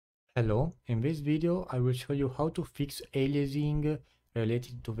Hello, in this video I will show you how to fix aliasing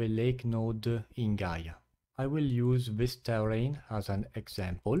related to the lake node in Gaea. I will use this terrain as an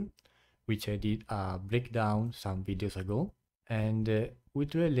example, which I did a breakdown some videos ago. And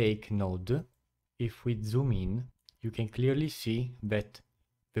with the lake node, if we zoom in, you can clearly see that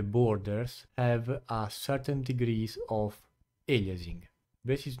the borders have a certain degrees of aliasing.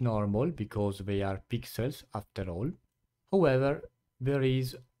 This is normal because they are pixels after all. However, there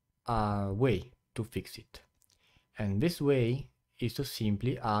is a way to fix it. And this way is to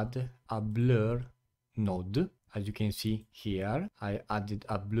simply add a blur node. As you can see here, I added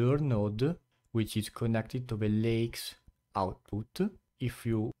a blur node which is connected to the lake's output. If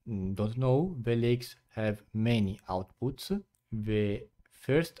you don't know, the lakes have many outputs. The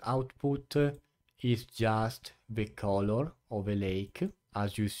first output is just the color of the lake,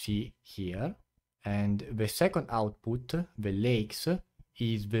 as you see here. And the second output, the lakes,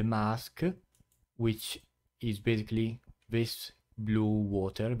 is the mask, which is basically this blue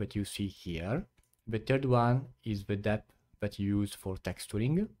water that you see here. The third one is the depth that you use for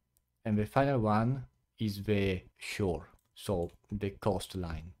texturing. And the final one is the shore, so the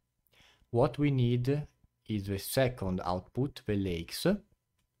coastline. What we need is the second output, the lakes.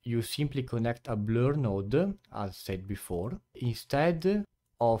 You simply connect a blur node, as said before. Instead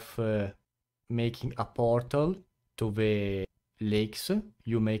of making a portal to the lakes,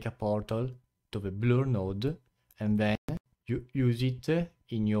 you make a portal to the blur node, and then you use it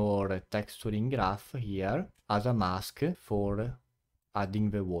in your texturing graph here as a mask for adding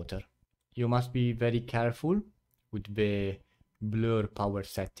the water. You must be very careful with the blur power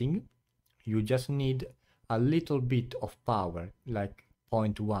setting. You just need a little bit of power, like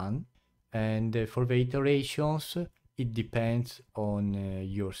 0.1, and for the iterations it depends on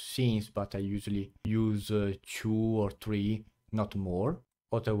your scenes, but I usually use 2 or 3, not more,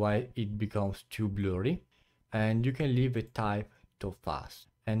 otherwise it becomes too blurry, and you can leave the type to fast.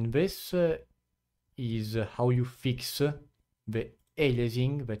 And this is how you fix the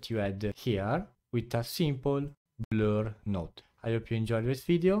aliasing that you had here with a simple blur node. I hope you enjoyed this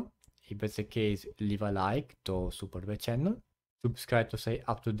video. If that's the case, leave a like to support the channel. Subscribe to stay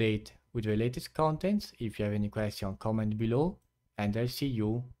up to date with the latest contents. If you have any question, comment below, and I'll see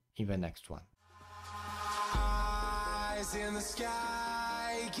you in the next one. Eyes in the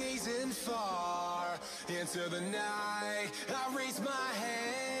sky, gazing far into the night. I raise my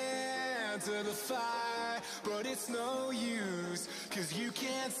hand to the fire, but it's no use, 'cause you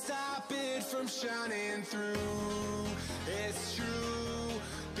can't stop it from shining through. It's true,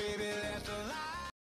 baby, let the